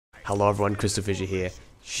Hello everyone, CrystalFissure here.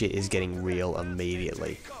 Shit is getting real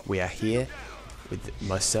immediately. We are here with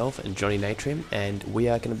myself and Johnny Natrium, and we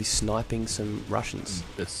are going to be sniping some Russians.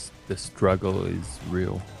 The struggle is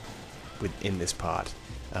real. In this part.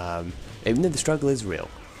 Even though the struggle is real.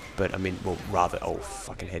 But I mean, well, rather, oh,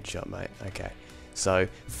 fucking headshot, mate. Okay. So,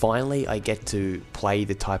 finally I get to play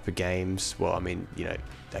the type of games, well, I mean, you know,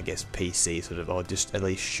 I guess PC sort of, or just at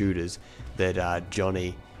least shooters, that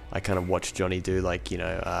Johnny, I kind of watched Johnny do, like, you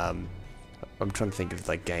know, I'm trying to think of,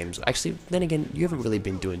 like, games. Actually, then again, you haven't really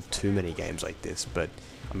been doing too many games like this, but,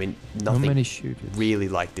 I mean, nothing many shooters really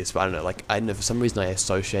like this, but I don't know, like, I don't know, for some reason I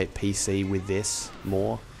associate PC with this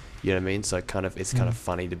more, you know what I mean? So, kind of, it's kind of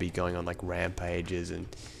funny to be going on, like, rampages and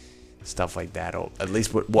stuff like that, or at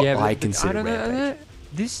least what I consider rampage.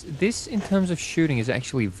 This in terms of shooting is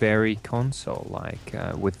actually very console-like,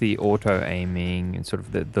 with the auto-aiming and sort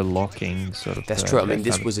of the locking sort of. That's true. I mean,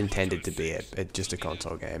 this was intended to be just a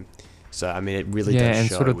console game, so I mean, it really does and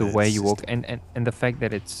show sort of the way you walk, system. and the fact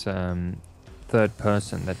that it's third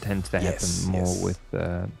person, that tends to happen more with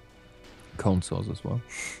consoles as well.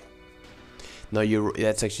 No,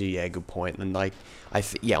 that's actually a good point, and like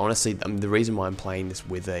honestly, the reason why I'm playing this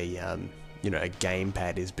with a you know, a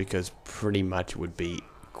gamepad is because pretty much it would be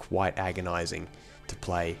quite agonizing to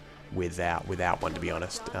play without one, to be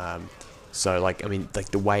honest. So like, I mean, like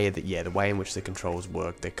the way in which the controls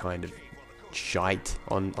work, they're kind of shite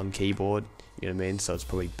on keyboard, you know what I mean? So it's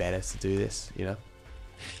probably better to do this, you know?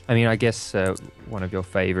 I mean, I guess one of your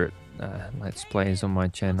favorite Let's Plays on my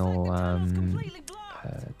channel,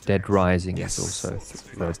 Dead Rising, is also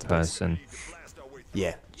third person.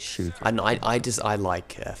 Yeah, shoot. I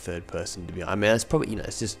like third person, to be honest. I mean, it's probably, you know,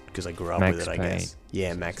 it's just because I grew up with it, I guess.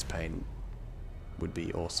 Yeah, Max Payne would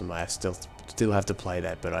be awesome. I still have to play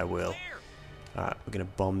that, but I will. Alright, we're gonna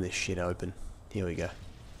bomb this shit open. Here we go.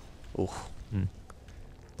 Ooh.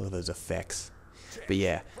 Look at those effects. But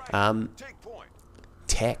yeah,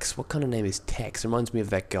 Tex. What kind of name is Tex? Reminds me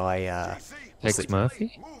of that guy. Tex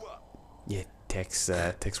Murphy. Yeah, Tex.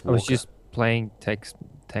 Tex Walker. I was just playing Tex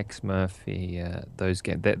Murphy. Those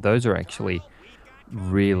games. Those are actually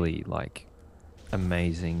really like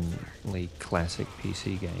amazingly classic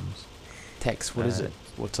PC games. Tex. What is it?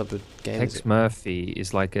 What type of game Tex is it? Murphy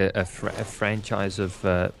is like a franchise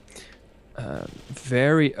of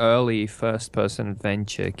very early first-person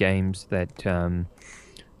adventure games that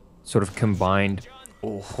sort of combined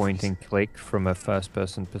point and click from a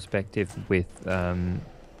first-person perspective with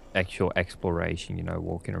actual exploration. You know,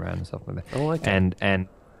 walking around and stuff like that. Oh, okay.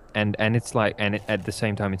 And it's like, at the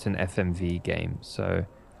same time, it's an FMV game. So,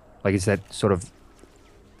 like, it's that sort of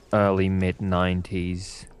early mid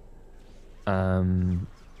 '90s.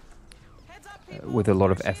 With a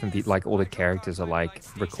lot of FMV, like all the characters are like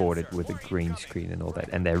recorded with a green screen and all that,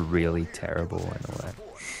 and they're really terrible and all that.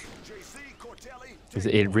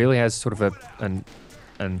 It really has sort of an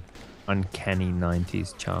uncanny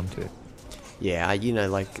 '90s charm to it. Yeah, you know,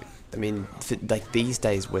 like, I mean, like these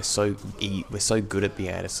days we're so good at being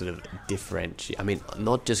able to sort of differentiate. I mean,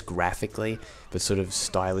 not just graphically, but sort of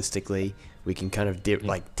stylistically. We can kind of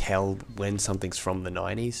like tell when something's from the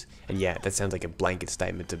 '90s, and yeah, that sounds like a blanket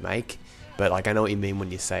statement to make. But like, I know what you mean when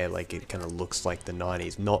you say like it kind of looks like the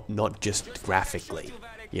 '90s, not just graphically.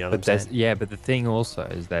 You know what I'm saying? Yeah, but the thing also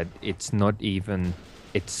is that it's not even.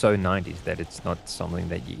 It's so '90s that it's not something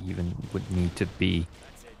that you even would need to be,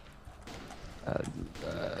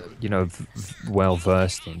 you know, well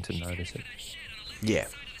versed in to notice it. Yeah.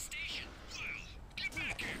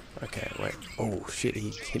 Okay, wait. Oh shit,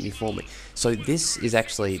 he hit me for me. So this is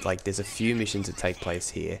actually like, there's a few missions that take place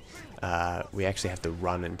here. We actually have to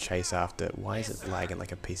run and chase after. Why is it lagging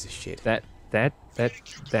like a piece of shit? That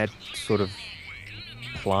sort of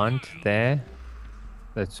plant there.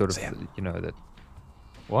 That sort of, you know, that.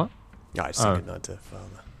 What? No, I just think not to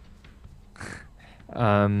father.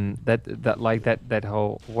 That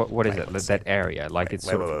whole what is it? That area, like it's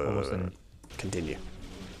sort of almost an. Continue.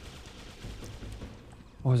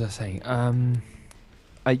 What was I saying?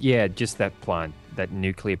 Yeah, just that plant, that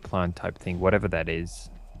nuclear plant type thing, whatever that is.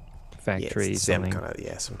 Factory, some kind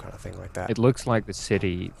of thing like that. It looks like the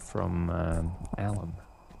city from Alum.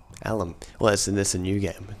 Alum. Well, that's a new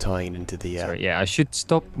game. We're tying it into the. Sorry, yeah, I should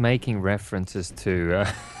stop making references to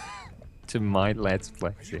to my Let's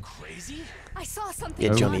Plays. Are you crazy? I saw something.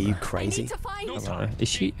 Yeah, Johnny, are you crazy? Is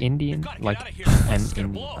she Indian? Like an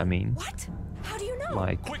Indian? I mean. What? How do you know?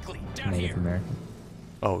 Like Native American.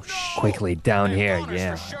 Oh shit! Quickly down here,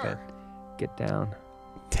 yeah. Get down.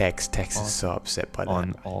 Tex is so upset by that.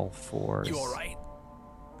 On all fours. You alright?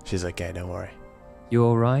 She's like, okay, don't worry. You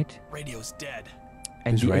alright? Radio's dead.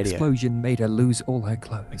 And the explosion made her lose all her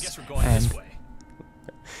clothes. I guess we're going this way.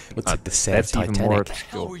 Looks like the set of that's even more Titanic. What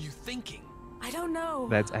obscure. were you thinking? I don't know.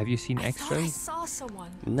 Have you seen I thought I X-Ray? saw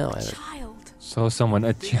someone. No, I A haven't. child. Saw someone,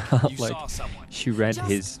 a child, You like saw someone. she read Just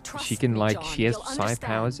his. trust She can me, like John, she has you'll psi understand.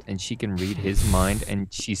 powers and she can read his mind and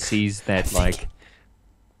she sees that like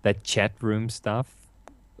that chat room stuff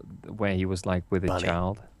where he was like with a Bunny.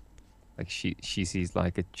 child. Like she sees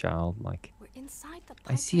like a child like We're inside the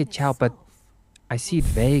I see a pipeline child, but itself. I see it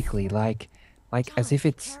vaguely, like as John, if be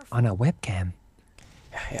it's on a webcam.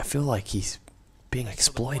 I feel like he's being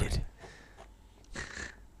exploited.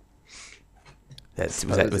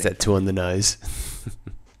 Was that too on the nose?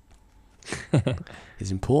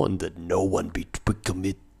 It's important that no one be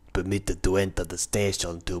permitted to enter the station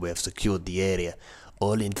until we have secured the area.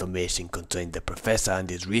 All information concerning the professor and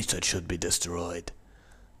his research should be destroyed.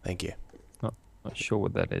 Thank you. Not sure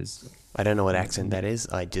what that is. I don't know what accent that is.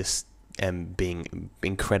 I just am being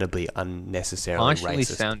incredibly unnecessarily Partially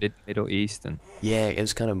racist. sounded Middle Eastern. Yeah, it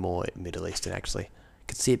was kind of more Middle Eastern actually. I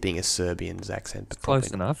could see it being a Serbian's accent, but Close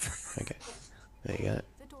probably enough. not. Okay, there you go.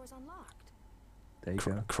 The door's unlocked. There you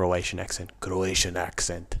go. Croatian accent. Croatian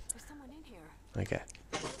accent. There's someone in here. Okay.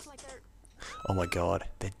 Looks like they're... Oh my god,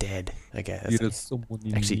 they're dead. Okay, You that's just someone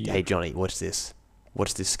in actually. here. Hey Johnny, watch this.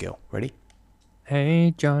 Watch this skill. Ready?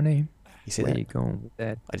 Hey Johnny, You see where that? you going with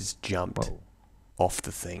that? I just jumped Whoa. off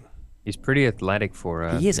the thing. He's pretty athletic for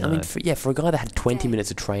a. He is. I mean, nerd. for a guy that had 20 minutes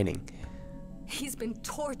of training. He's been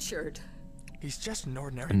tortured. He's just an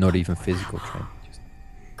ordinary. And not even physical training. Just,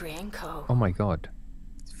 Grienko. oh my god,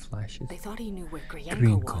 it flashes. They thought he knew where Grienko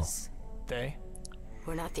Grienko. was. They?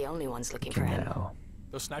 We're not the only ones looking Can for him. now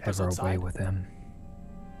Those snipers have our way outside? with him.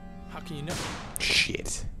 How can you know?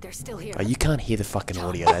 Shit. They're still here. Oh, you can't hear the fucking John,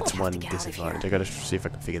 audio. we That's have to one get out of disadvantage. here. I gotta see if I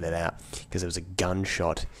can figure that out. Because there was a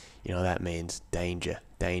gunshot. You know what that means? Danger.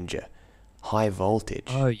 Danger. High voltage.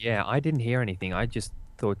 Oh yeah, I didn't hear anything. I just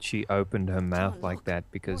thought she opened her mouth John, like look, that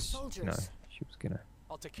because you know soldiers. she was gonna.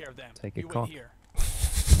 I'll take care of them. Take a you cock. wait here.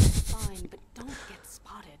 Fine, but don't get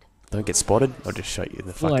spotted. Don't get spotted. I'll just shot you in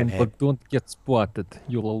the fucking head. don't get spotted.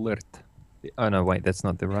 You'll alert. Oh no, wait, that's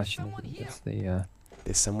not the Russian. Is it? That's the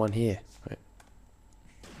There's someone here. Wait.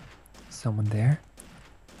 someone there.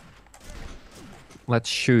 Let's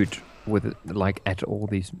shoot with like at all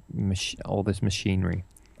these all this machinery.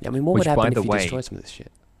 I mean, what Which, would by happen the if you way- destroyed some of this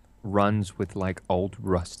shit? Runs with like old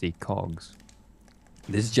rusty cogs.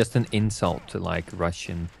 This is just an insult to like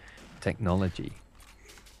Russian technology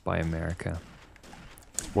by America.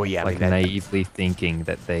 Well, yeah, I Like mean, that, naively thinking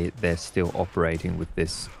that they're still operating with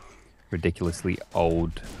this ridiculously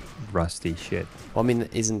old rusty shit. well, I mean,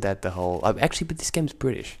 isn't that the whole... actually, but this game's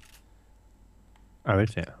British. Oh,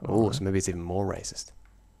 is it? Oh, so maybe it's even more racist.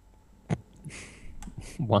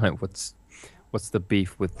 Why? What's the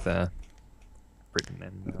beef with Britain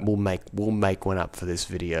and? We'll make one up for this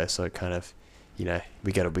video, so it kind of, you know,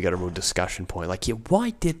 we got a real discussion point. Like, yeah,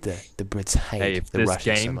 why did the Brits hate Hey, if the this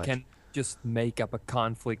Russians so game much? can just make up a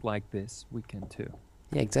conflict like this, we can too.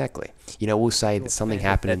 Yeah, exactly. You know, we'll say that something offended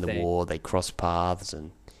happened in that the they- war, they crossed paths,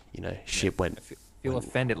 and you know, shit went. Feel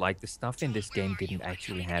offended like the stuff in this game didn't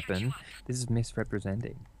actually happen. This is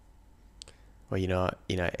misrepresenting. Well,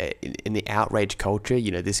 in the outrage culture, you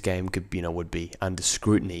know, this game could, would be under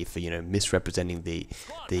scrutiny for, misrepresenting the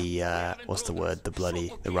what's the word?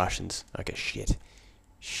 The Russians. Okay, shit.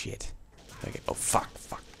 Okay, oh, fuck.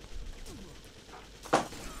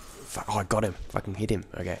 Oh, I got him. Fucking hit him.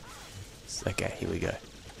 Okay. Okay, here we go.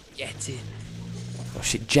 Get in. Oh,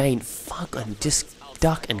 shit, Jane, fucking just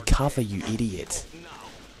duck and cover, you idiot.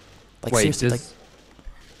 Like, Wait, seriously, like,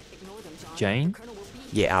 Ignore them, John. Jane? The colonel will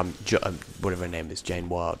be yeah, whatever her name is, Jane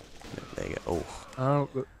Wild. There you go. Oh.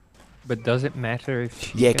 Oh, but does it matter if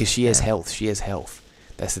she? Yeah, gets because she has stabbed? health. She has health.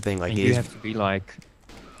 That's the thing. Like, And it you is- have to be like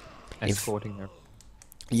If- escorting her.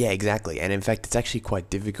 Yeah, exactly. And in fact, it's actually quite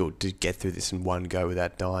difficult to get through this in one go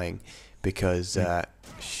without dying, because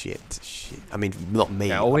shit. I mean, not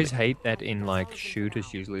me. I always hate that in like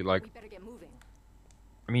shooters. Usually, like We better get moving.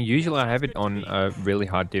 I mean, usually I have it on a really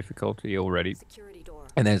hard difficulty already. Security door.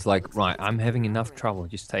 And there's like, right, I'm having enough trouble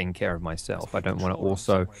just taking care of myself. I don't want to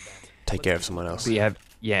also take care of someone else. be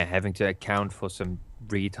having to account for some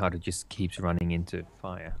retard who just keeps running into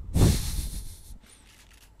fire.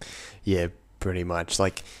 Yeah, pretty much.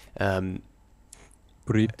 Like,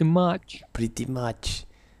 Pretty much. pretty much.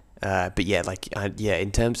 But yeah, like,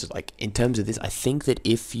 in terms of this, I think that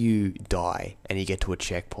if you die and you get to a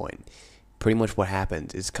checkpoint, pretty much what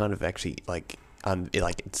happens is kind of actually like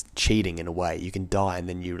it's cheating in a way. You can die and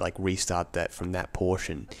then you like restart that from that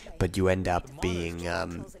portion, but you end up being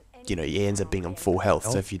it ends up being on full health.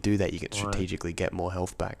 So if you do that, you can strategically get more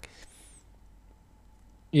health back.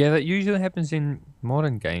 Yeah, that usually happens in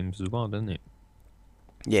modern games as well, doesn't it?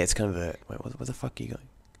 Yeah, it's kind of a... Wait, where the fuck are you going?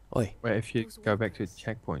 Oi. Where if you go back to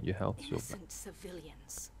checkpoint, your health's all back. Innocent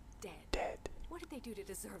civilians dead. Dead. What did they do to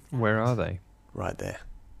deserve that? Where are they? Right there.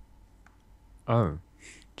 Oh,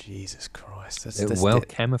 Jesus Christ. they're well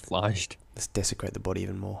camouflaged. Let's desecrate the body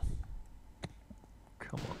even more.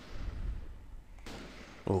 Come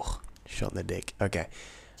on. Ugh. Shot in the dick. Okay.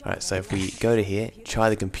 Alright, so if we go to here, try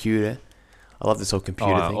the computer. I love this whole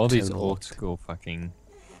computer thing. All these terminal. old school fucking...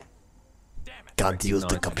 Can't use the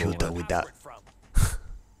Nice computer ball. with that.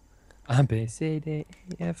 A, B, C, D, E,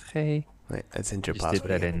 F, G. Wait, let's enter a Just did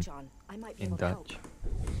password. that in, John, I might be in able to help. Dutch.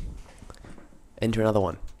 Enter another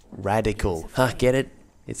one. Radical. Huh, get it?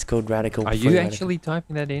 It's called radical. Are free you radical. actually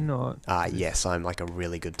typing that in, or Yes, I'm like a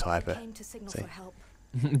really good typer. Came to signal See. for help.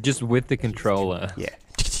 just with the controller? Yeah.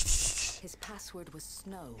 His password was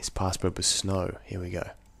snow. His password was Snow. Here we go.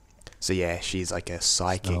 So yeah, she's like a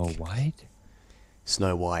psychic. Snow White?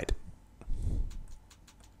 Snow White.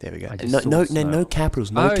 There we go. I just No, saw no, Snow. no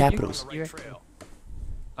capitals. No Oh, capitals. You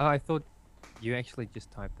Oh, I thought you actually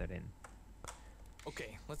just typed that in.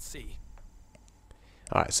 Okay, let's see.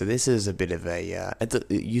 Alright, so this is a bit of a...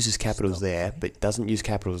 it uses capitals there, but doesn't use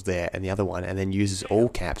capitals there and the other one, and then uses all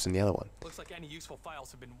caps in the other one. Looks like any useful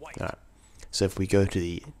files have been wiped. Alright. So if we go to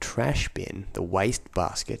the trash bin, the waste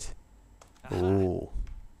basket... Ooh.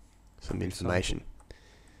 Some information.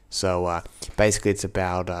 So basically it's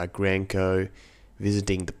about Granco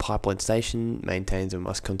visiting the pipeline station, maintains and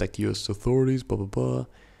must contact US authorities, blah blah blah.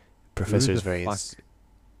 Professor Who is the very... fuck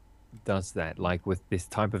does that, like, with this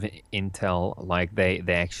type of intel? Like, they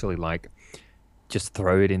actually, like, just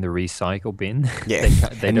throw it in the recycle bin? Yeah,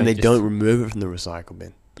 they and then they just- don't remove it from the recycle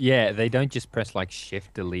bin. Yeah, they don't just press, like,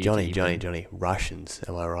 shift delete. Johnny, even. Russians,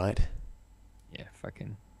 am I right? Yeah,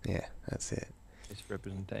 fucking Yeah, that's it.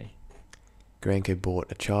 misrepresentation. Granco bought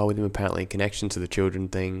a child with him, apparently in connection to the children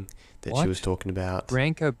thing that What? she was talking about.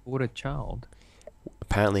 Branko bought a child.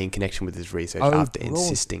 Apparently in connection with his research Oh, after brought a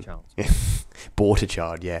insisting... child. Bought a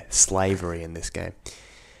child, yeah. Slavery in this game.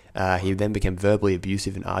 He then became verbally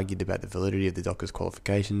abusive and argued about the validity of the doctor's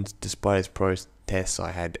qualifications. Despite his protests,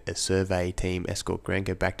 I had a survey team escort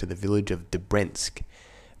Granko back to the village of Debrensk,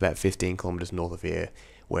 about 15 kilometers north of here,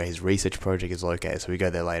 where his research project is located. So we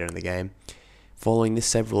go there later in the game. Following this,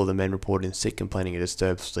 several of the men reported in sick, complaining of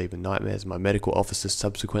disturbed sleep and nightmares. My medical officer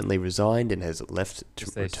subsequently resigned and has left to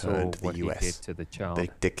They return saw to the what he US. did to the child.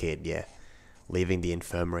 The kid, yeah. Leaving the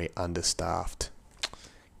infirmary understaffed.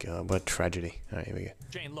 God, what a tragedy. Alright, here we go.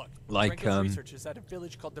 Jane, look. Like, Grenko's research is at a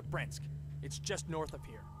village called Debrensk. It's just north of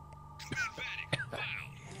here.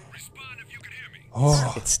 Respond if you can hear me.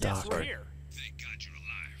 Oh, It's Yes, dark. we're here. Thank God you're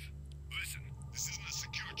alive. Listen, this isn't a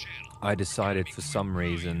secure channel. I decided for some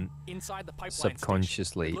reason Inside the pipeline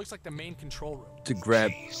subconsciously station. It looks like the main control room. to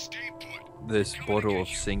grab Stay put. this bottle of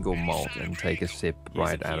single malt and take a sip He right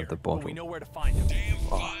isn't out here, of the but bottle. we know where to find him.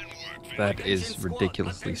 Oh, that is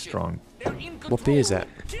ridiculously strong. What beer is that?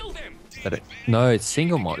 Kill them. No, it's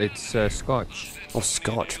single malt. It's Scotch. Oh,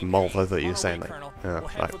 Scotch. Malt. I thought you were saying that. Oh,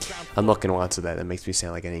 right. I'm not going to answer that. That makes me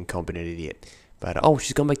sound like an incompetent idiot. But, oh,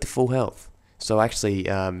 she's gone back to full health. So actually,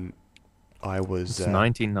 I was... It's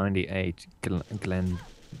 1998.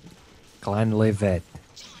 Glenlivet.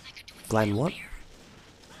 Glenn what?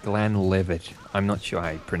 Glenlivet. I'm not sure how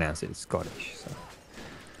you pronounce it. It's Scottish. So.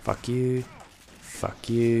 Fuck you. Fuck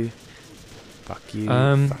you. Fuck you.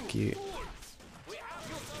 Fuck you.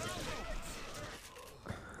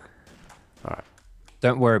 Alright.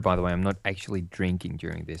 Don't worry, by the way. I'm not actually drinking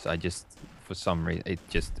during this. I just, for some reason, it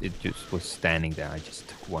just was standing there. I just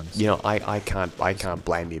took one. You know, I can't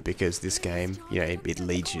blame you because this game, you know, it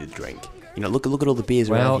leads you to drink. You know, look at all the beers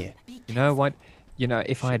Well, around here. you know what? You know,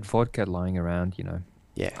 if I had vodka lying around, you know,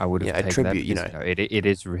 Yeah, I would have a taken tribute. that. You know, because, it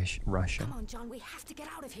is Russian. Come on, John, we have to get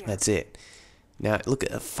out of here. that's it. Now look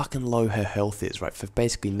at how fucking low her health is, right? For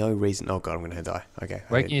basically no reason. Oh god, I'm gonna die. Okay.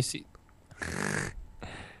 Wait, okay. can you see?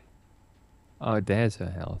 Oh, there's her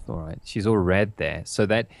health. All right, she's all red there. So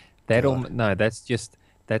that God. no, that's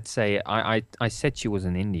I said she was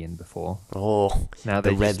an Indian before. Oh, Now the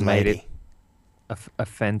they red just made lady. it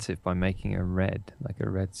offensive by making her red, like a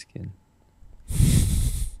redskin.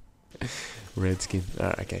 Redskin.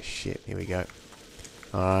 Okay, shit. Here we go.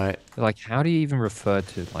 Alright. Like, how do you even refer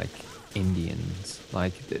to like Indians?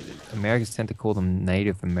 Like, Americans tend to call them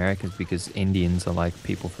Native Americans because Indians are like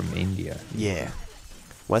people from India. Yeah.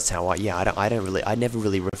 Well, that's how I never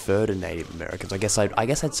really refer to Native Americans. I guess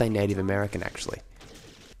I'd say Native American actually.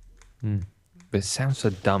 But it sounds so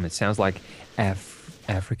dumb. It sounds like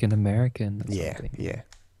African American. or Yeah, something, yeah.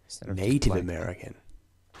 instead of just Native like- American.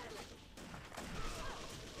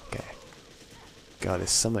 Okay. God, there's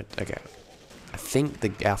so much. Okay. I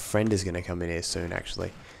think our friend is going to come in here soon,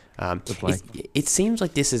 actually. It seems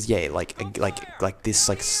like this is like this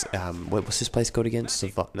what's this place called again?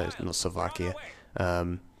 No, not Slovakia.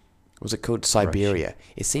 What's it called? Siberia. Russia.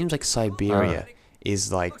 It seems like Siberia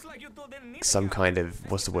is like some kind of,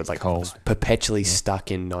 what's the word, like cold. Perpetually stuck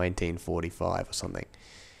in 1945 or something.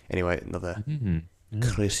 Anyway, another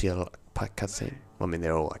crucial cutscene. Well, I mean,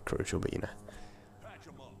 they're all like crucial, but you know.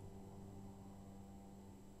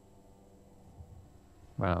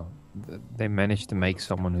 Wow, they managed to make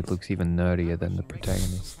someone who looks even nerdier than the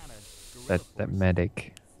protagonist. That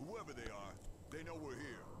medic. Whoever they are, they know we're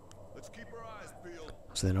here. Let's keep our eyes peeled.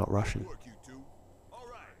 So they're not Russian. Work, you two. All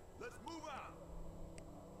right, let's move out.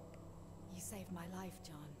 You saved my life,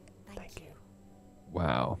 John. Thank you.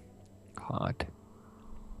 Wow, hard.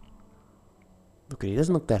 Look, he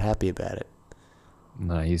doesn't look that happy about it.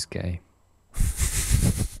 No, he's gay.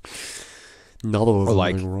 Another was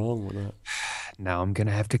like- something wrong with that. Now I'm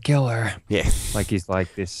gonna have to kill her. Yeah. Like he's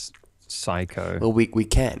like this psycho. Well, we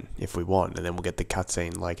can if we want, and then we'll get the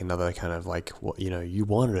cutscene, like another kind of like, what, you know, you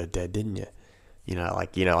wanted her dead, didn't you?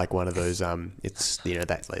 Like one of those it's, you know,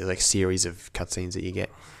 that like series of cutscenes that you get.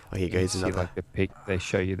 Oh, here goes See, another. like they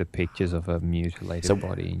show you the pictures of a mutilated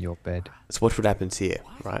body in your bed. So watch what happens here,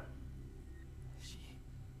 right?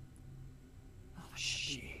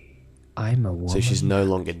 I'm a woman. So she's no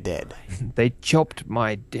longer dead. They chopped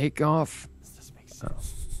my dick off. Let's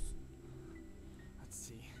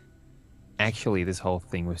see. Actually, this whole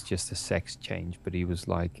thing was just a sex change, but he was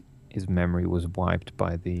like, his memory was wiped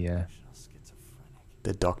by the. Schizophrenic.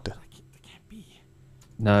 The doctor. That can't be.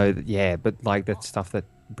 No, yeah, but like that stuff that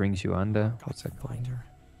brings you under. What's that called? Find her.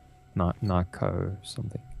 Narco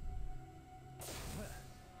something.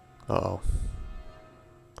 Uh-oh.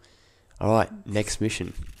 Alright, next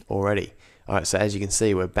mission already. Alright, so as you can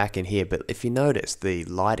see, we're back in here, but if you notice, the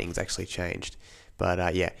lighting's actually changed.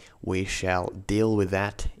 But yeah, we shall deal with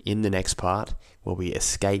that in the next part, where we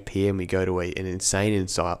escape here and we go to an insane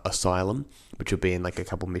asylum, which will be in like a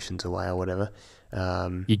couple missions away or whatever.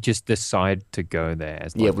 You just decide to go there.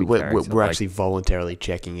 As Yeah, like, we're actually voluntarily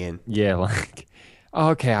checking in. Yeah, like,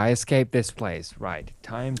 okay, I escaped this place. Right,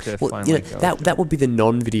 time to Well, finally you know, go. that would be the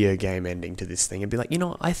non-video game ending to this thing. It'd be like, you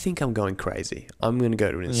know, I think I'm going crazy. I'm going to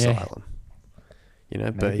go to an asylum. You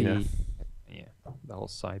know, but you know, yeah, the whole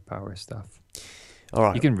side power stuff. all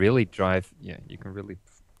right. You can really drive. Yeah, you can really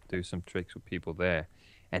do some tricks with people there,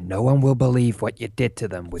 and no one will believe what you did to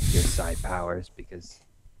them with your side powers because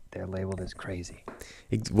they're labeled as crazy.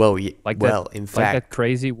 Well, In like that fact,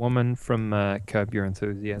 crazy woman from Curb Your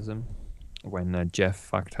Enthusiasm, when Jeff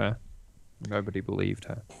fucked her, nobody believed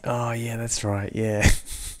her. oh yeah, that's right. Yeah.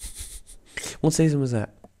 What season was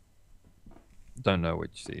that? Don't know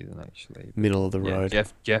which season actually. Middle of the Yeah,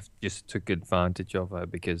 road. Jeff just took advantage of her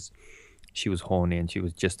because she was horny and she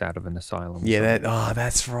was just out of an asylum. Yeah,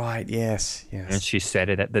 that's right. Yes, And yes. she said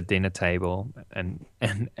it at the dinner table, and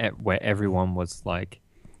where everyone was like,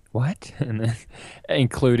 "What?" And then,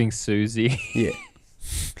 including Susie. Yeah.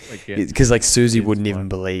 Again, Because like Susie it's wouldn't fine. even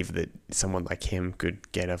believe that someone like him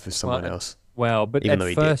could get her for someone else. Well, but Even though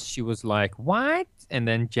he at did. first she was like, "What?" And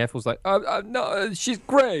then Jeff was like, "Oh, no, she's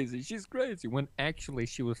crazy. She's crazy." When actually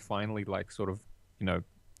she was finally like sort of, you know,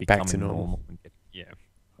 Back becoming to normal. Yeah.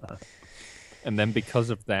 And then because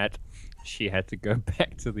of that, she had to go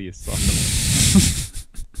back to the asylum.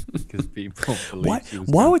 Because people believed she was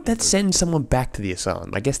Why going would that crazy. send someone back to the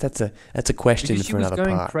asylum? I guess that's a question Because she for was another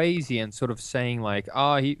going part. crazy and sort of saying like,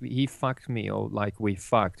 "Oh, he fucked me," or like, "We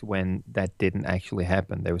fucked," when that didn't actually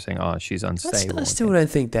happen. They were saying, "Oh, she's unstable." I still don't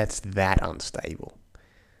think that's that unstable.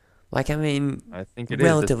 Like, I mean, I think it is.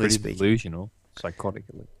 relatively It's speaking. pretty delusional,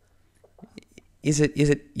 psychotically. is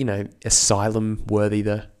it you know, asylum worthy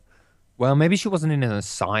though? Well, maybe she wasn't in an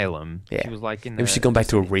asylum. Yeah. She was like in. Maybe she's gone back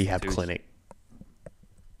to a just an rehab institution. clinic.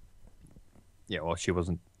 Yeah, or she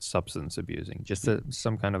wasn't substance abusing. Just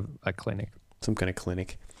some kind of a clinic, Some kind of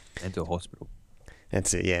clinic. mental hospital.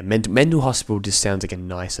 That's it, yeah. Mental hospital just sounds like a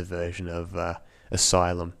nicer version of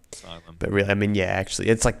asylum. But really, I mean, yeah, actually,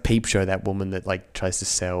 it's like Peep Show, that woman that like tries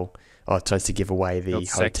to give away the Got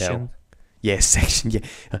hotel. sectioned. Yeah, section.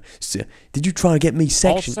 Yeah. Did you try to get me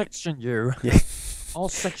section? I'll section you. Yeah. I'll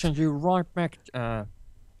section you right back.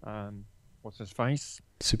 What's his face?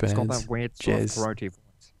 Super He's got hands. that weird sort of Jazz. throaty voice.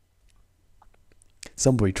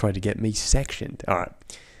 Somebody tried to get me sectioned. All right,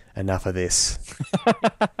 enough of this.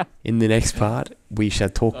 In the next part, we shall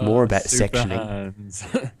talk more about sectioning.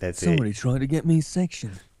 That's it. tried to get me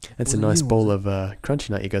sectioned. That's a nice bowl of crunchy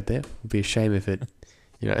nut you got there. Would be a shame if it,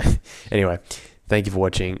 you know. Anyway, Thank you for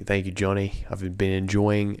watching. Thank you, Johnny. I've been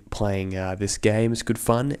enjoying playing this game. It's good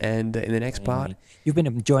fun. And in the next part... You've been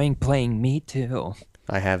enjoying playing me too.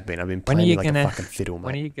 I have been. I've been playing like a fucking fiddle, mate.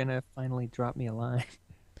 When are you going to finally drop me a line?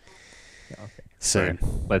 Okay. Soon.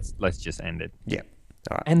 Let's just end it. Yeah.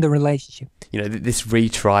 All right. End the relationship. You know, this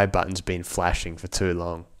retry button's been flashing for too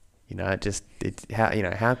long. You know, how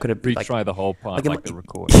could it retry the whole part like the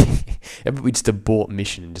record? We just abort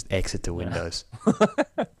mission and just exit to Windows.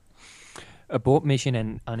 Abort mission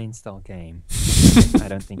and uninstall game. I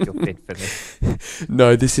don't think you're fit for this.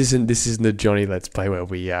 No, this isn't a Johnny Let's Play where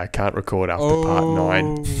we can't record after part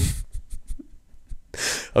 9.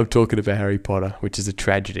 I'm talking about Harry Potter, which is a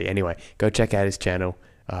tragedy. Anyway, go check out his channel,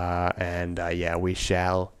 and we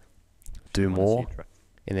shall do more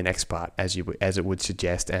in the next part, as it would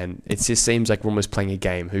suggest. And it just seems like we're almost playing a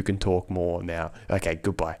game. Who can talk more now? Okay,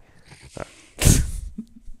 goodbye.